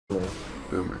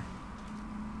Boomer.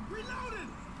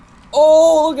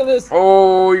 Oh, look at this!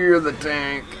 Oh, you're the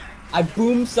tank. I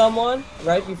boomed someone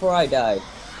right before I died.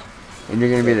 And you're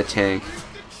gonna be the tank.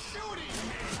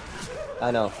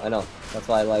 I know. That's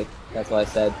why I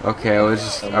said. Okay, I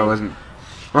wasn't.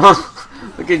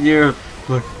 Look at you.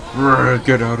 Like,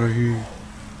 get out of here.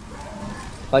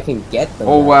 If I can get them.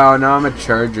 Oh now. wow, now I'm a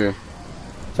charger.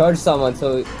 Charge someone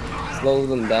so it slows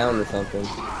them down or something.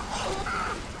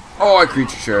 Oh, I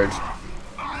creature charged.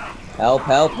 Help,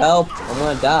 help, help! I'm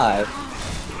gonna die.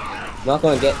 I'm not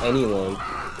gonna get anyone.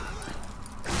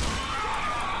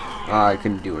 Ah, I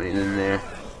couldn't do anything there.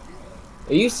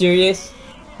 Are you serious?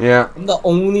 Yeah. I'm the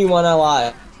only one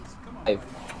alive.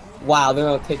 Wow, they're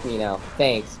gonna kick me now.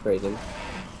 Thanks, Brayden.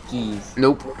 Jeez.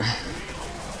 Nope.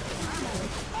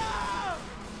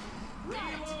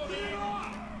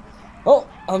 Oh,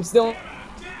 I'm still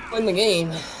in the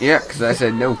game. Yeah, because I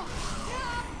said no.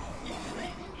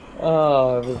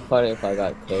 Oh, it would be funny if I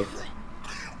got kicked.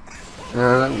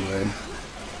 That would.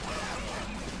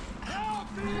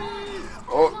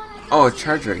 Oh,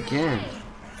 charger again.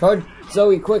 Charge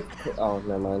Zoe, quick! Oh,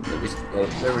 never mind. There we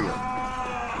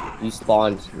go. You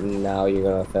spawned, now you're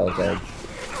gonna fail charge.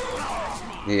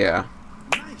 Yeah.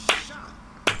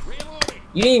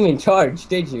 You didn't even charge,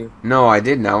 did you? No, I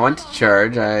didn't. I want to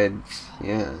charge.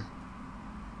 Yeah.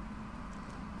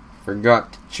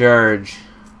 Forgot to charge.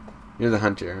 You're the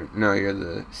hunter. No, you're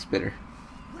the spitter.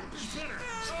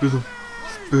 Spit him.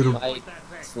 Spit him. I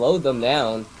slowed them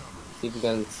down. See if we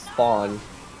can spawn.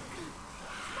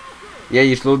 Yeah,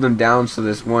 you slowed them down so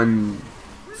this one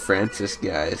Francis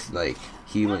guy is like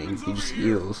healing. He just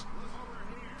heals.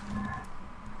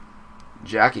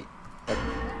 Jackie.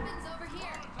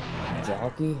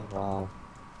 Jockey? Wow.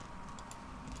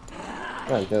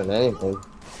 You're not doing anything.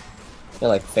 You're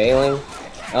like failing.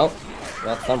 Oh,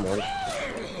 got someone.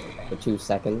 For 2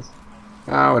 seconds.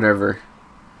 Ah, whatever.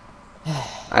 I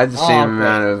had the same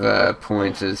amount of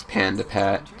points as Panda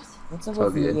Pat. What's up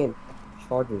with me and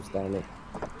Chargers, damn it?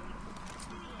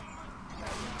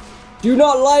 Do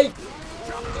not like!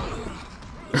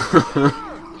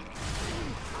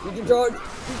 Future charge!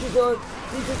 Future charge!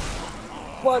 Future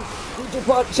punch! Future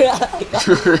punch!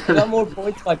 I got more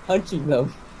points by punching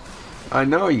them. I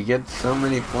know, you get so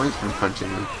many points from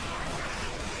punching them.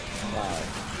 Wow.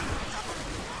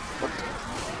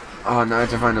 Oh, now I have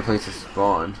to find a place to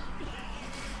spawn.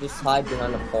 Just hide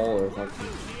behind a pole or something.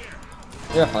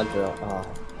 You're a hunter. Oh. Wow.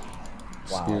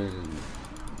 Just gonna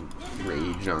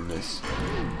rage on this.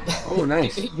 Oh,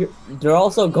 nice. They're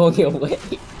also going away.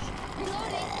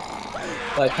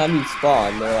 By the time you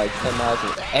spawn, they're like 10 miles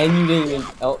away. And you didn't even...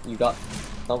 Oh, you got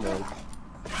someone.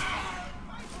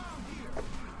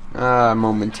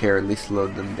 Momentarily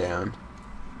slowed them down.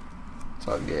 It's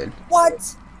all good.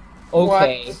 What?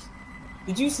 Okay. What?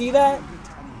 Did you see that?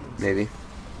 Maybe.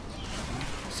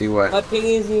 See what? My ping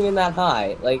isn't even that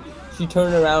high. Like, she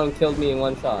turned around and killed me in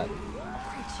one shot.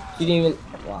 She didn't even...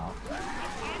 Wow.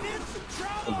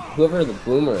 Whoever the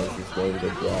boomer is doing a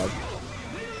good job.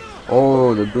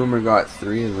 Oh, the boomer got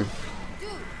 3 of them.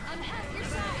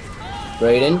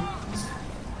 Brayden,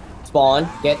 spawn,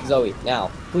 get Zoe now,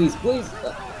 please, please.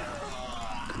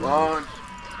 Come on.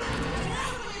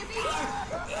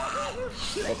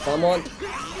 Get someone.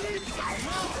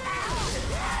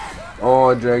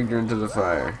 Oh, I dragged her into the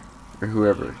fire, or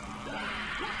whoever.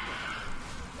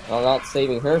 I'm not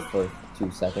saving her for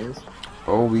 2 seconds.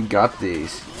 Oh, we got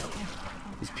these.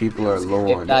 These people are low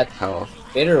If on that health.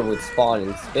 spitter would spawn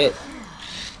and spit.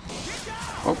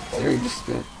 Oh, there you just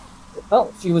spit.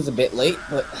 Oh, she was a bit late,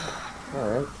 but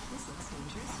alright.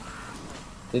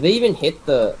 Did they even hit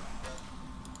the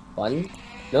button?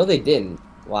 No, they didn't.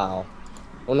 Wow.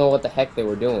 I don't know what the heck they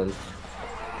were doing.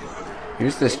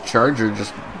 Here's this charger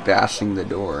just bashing the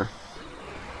door.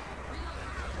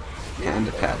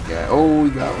 Panda Pat guy. Oh, we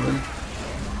got one.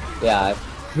 Yeah,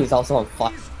 he's also on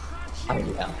fire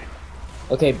now.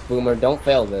 Okay, Boomer, don't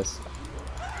fail this.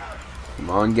 Come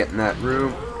on, get in that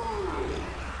room.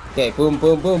 Okay, boom,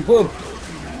 boom, boom, boom.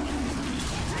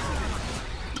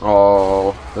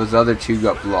 Oh, those other 2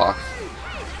 got blocked.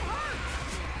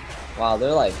 Wow,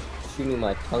 they're like shooting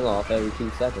my tongue off every 2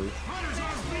 seconds.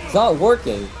 It's not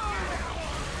working.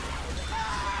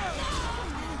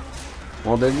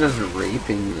 Well, they're just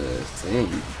raping the thing.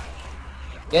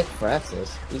 Get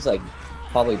Francis. He's like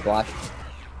probably black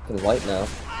and white now.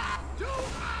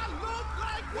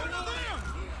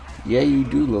 Yeah, you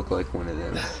do look like one of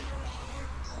them.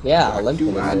 Yeah, I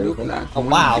limping do, and I look everything. like Oh one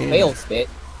wow, of them. fail spit.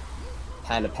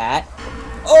 Panda Pat.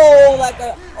 Oh, that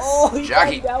guy. Oh, he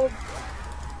Jockey. got me down.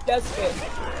 Death spit.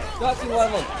 Jockey one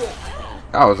of them. Quick.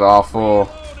 That was awful.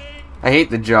 I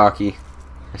hate the jockey.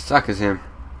 I suck as him.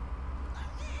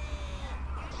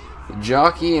 The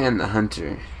jockey and the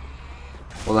hunter.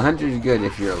 Well, the hunter's good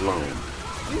if you're alone.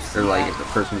 Or like if the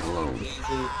person's alone.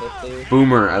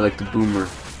 Boomer. I like the boomer.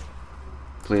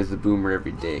 Plays the boomer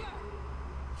every day.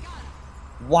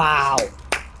 Wow.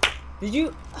 Did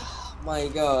you? Oh my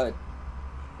god.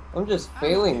 I'm just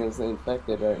failing as the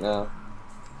infected right now.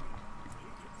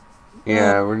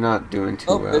 Yeah, we're not doing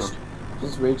too well.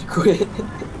 Just rage quit.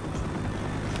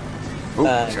 Oh,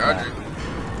 charger.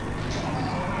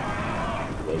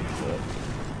 Rage quit.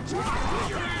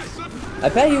 I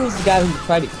bet he was the guy who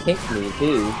tried to kick me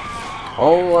too.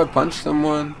 Oh, I punched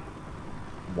someone.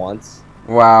 Once.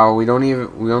 Wow, we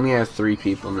only have 3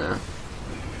 people now.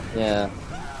 Yeah,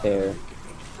 fair.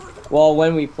 Well,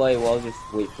 when we play, we'll just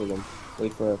wait for them.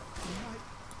 Wait for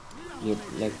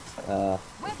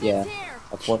yeah,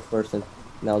 a 4th person.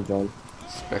 Now join.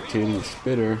 Spectating the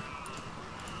spitter.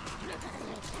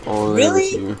 Oh,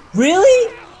 really?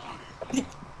 Really? Did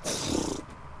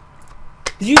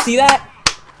you see that?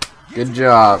 Good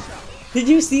job. Did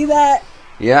you see that?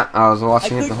 Yeah, I was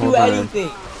watching it the whole time. I couldn't do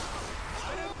anything.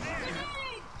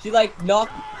 She like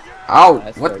knocked. Ow!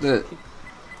 What the?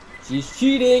 She's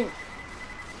cheating.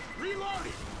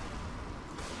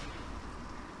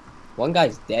 One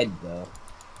guy's dead though.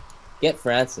 Get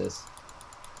Francis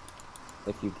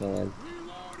if you can.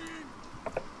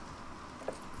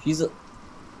 He's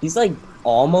like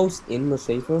almost in the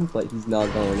safe room, but he's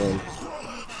not going in.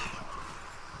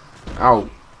 Ow.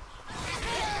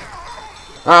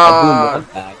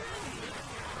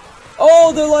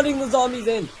 Oh, they're letting the zombies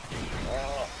in.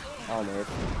 Almost,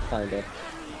 kinda.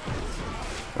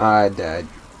 I died.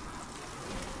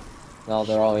 No,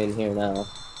 they're all in here now.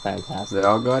 Fantastic. They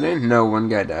all got in? No, one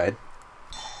guy died.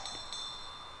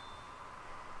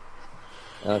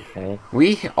 Okay.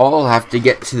 We all have to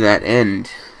get to that end.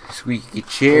 Squeaky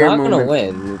chair. We're not gonna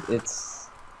win.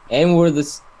 And we're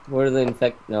the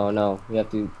infect. No, we have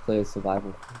to play a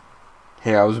survival.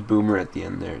 Hey, I was a boomer at the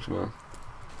end there as well.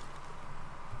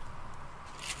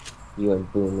 You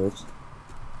and boomers.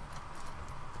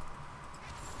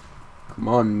 Come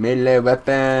on, melee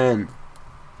weapon.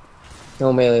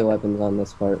 No melee weapons on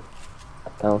this part.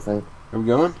 I don't think. Are we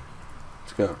going?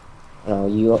 Let's go. No,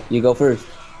 you go first.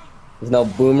 There's no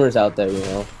boomers out there, you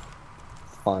know.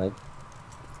 It's fine.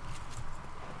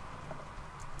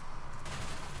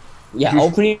 Yeah,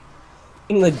 opening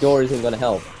the door isn't gonna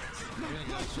help.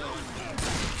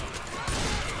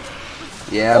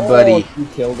 Yeah, buddy. You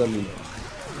killed him.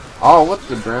 Oh, what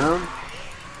the brown?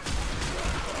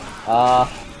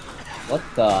 What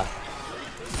the?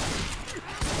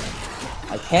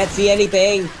 I can't see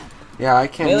anything. Yeah, I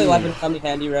can't. Melee weapons come in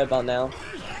handy right about now.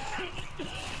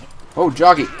 Oh,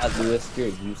 jockey. Lewis, you're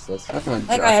useless. That's not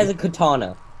that guy has a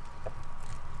katana.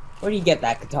 Where do you get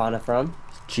that katana from?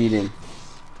 Cheating.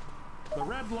 The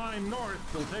red line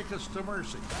north will take us to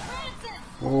Mercy.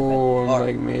 Oh, I'm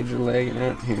like major lagging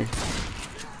out here.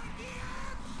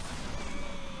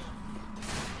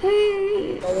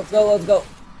 Oh, let's go.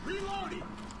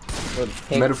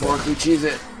 Metaphorically cheese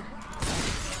it.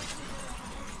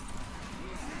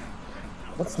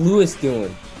 What's Lewis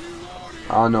doing?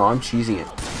 Oh no, I'm cheesing it.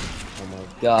 Oh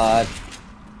my god.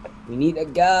 We need a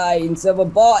guy instead of a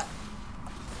bot.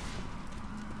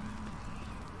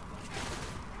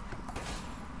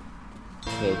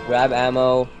 Okay, grab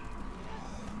ammo.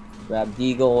 Grab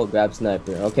deagle, grab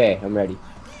sniper. Okay, I'm ready.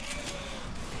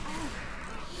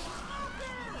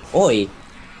 Oi!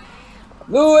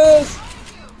 Lewis!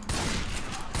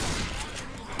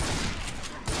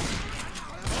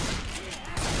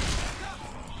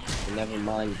 Never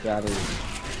mind grabbing.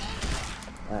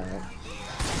 Alright.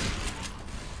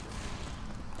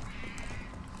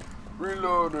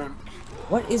 Reloading.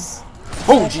 What is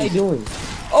that guy doing?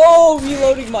 Oh,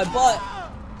 reloading my butt!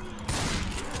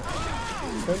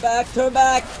 Turn back, turn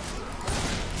back!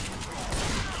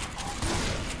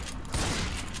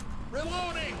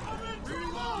 Reloading!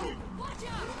 Reload!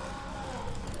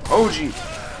 OG.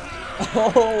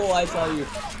 Oh, I saw you.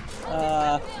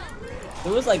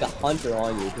 There was like a hunter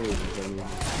on you too.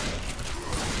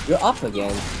 You're up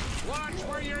again.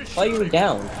 I thought you were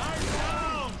down.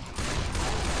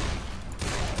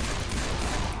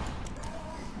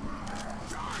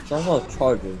 It's also a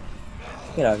charger.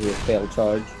 Get out of here, failed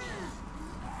charge.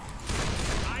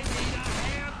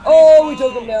 Oh, we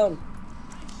took him down.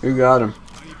 Who got him?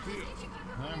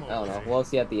 I don't know. We'll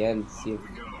see at the end. See if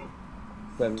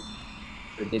whoever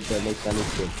did the most damage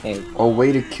to a tank. Oh,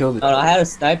 way to kill it. No, I had a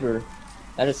sniper.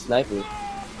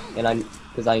 And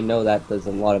because I know that does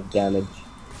a lot of damage.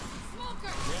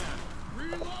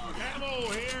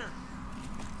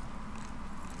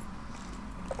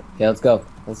 Okay, let's go.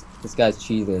 This guy's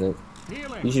cheesing it.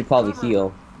 Healing. You should probably Cover.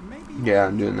 heal. Maybe Yeah,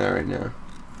 I'm doing that right now.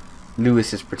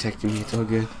 Lewis is protecting me. It's all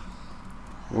good.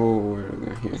 Oh, where do I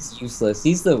go here? It's useless.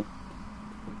 He's the.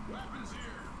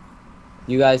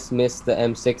 You guys missed the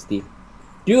M60.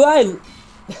 Do I?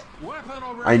 weapon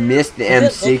over I here. missed the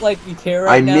Does it look M60. like we care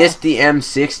right I now? missed the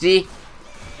M60.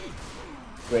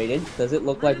 Rated. Does it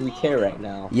look like we care right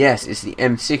now? Yes, it's the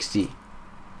M60.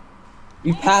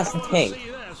 We passed the I wanna tank.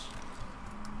 see this.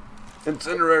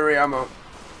 Incendiary ammo.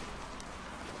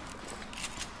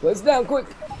 Let's down quick.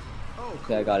 Oh,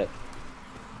 Okay, I got it.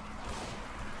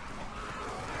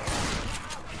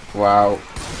 Wow.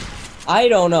 I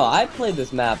don't know. I played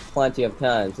this map plenty of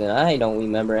times, and I don't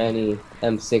remember any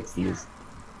M60s.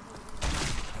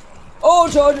 Oh,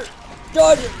 Charger!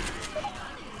 Charger!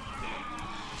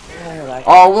 Oh, that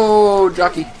Oh, whoa, whoa, whoa,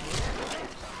 jockey.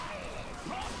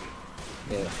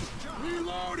 yeah.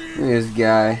 Look at this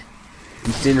guy.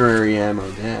 Incendiary ammo,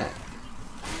 that.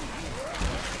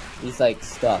 He's like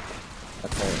stuck,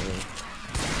 apparently.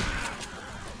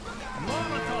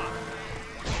 Molotov.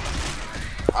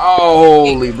 Oh,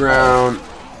 holy brown.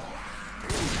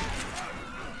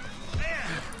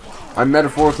 I'm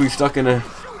metaphorically stuck in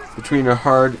between a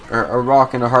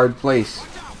rock and a hard place.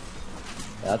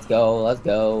 Let's go, let's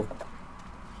go.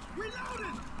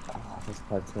 Oh, this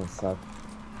part's gonna suck.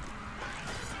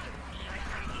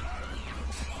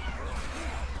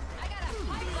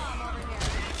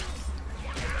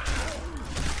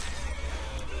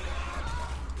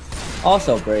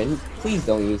 Also, Brayden, please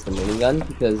don't use the minigun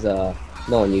because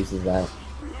no one uses that.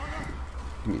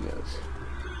 He does.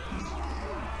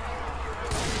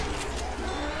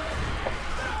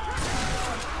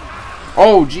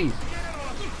 Oh, jeez.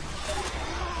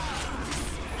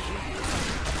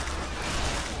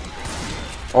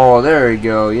 Oh, there we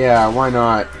go. Yeah, why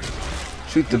not?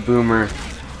 Shoot the boomer.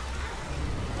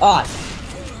 Ah,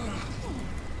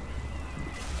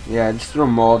 Yeah, just throw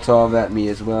Molotov at me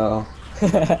as well.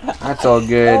 That's all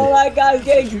good. oh, that guy's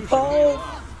getting cold.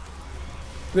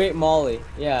 Great Molly.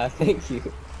 Yeah, thank you.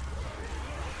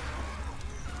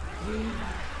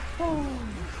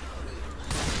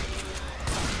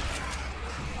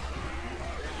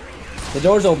 The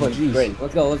door's open. Jeez. Brayden,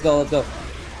 let's go, let's go, let's go.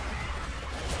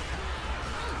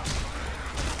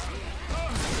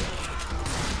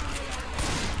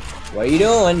 What are you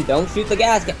doing? Don't shoot the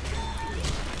gasket.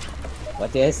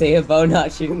 What did I say about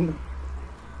not shooting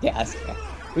the gasket?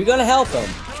 We're gonna help him.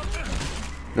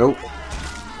 Nope.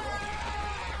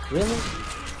 Really?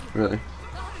 Really.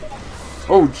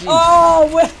 Oh, jeez.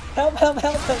 Oh, wait. Help him,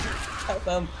 help him. Help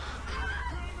him.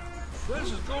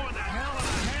 This is going to hell in a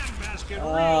handbasket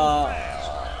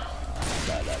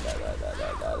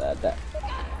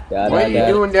real What are you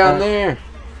doing down there?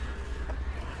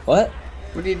 What?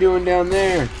 What are you doing down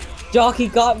there? Jockey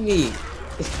got me.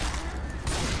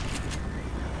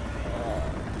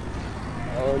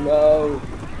 Oh no.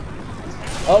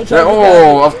 Oh, Charger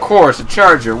Oh, of course, a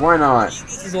charger. Why not?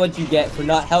 This is what you get for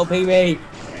not helping me.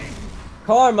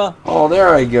 Karma. Oh, there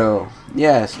I go.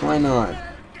 Yes, why not?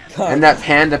 Karma. And that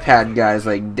panda pad guy's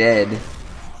like dead.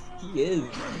 He is.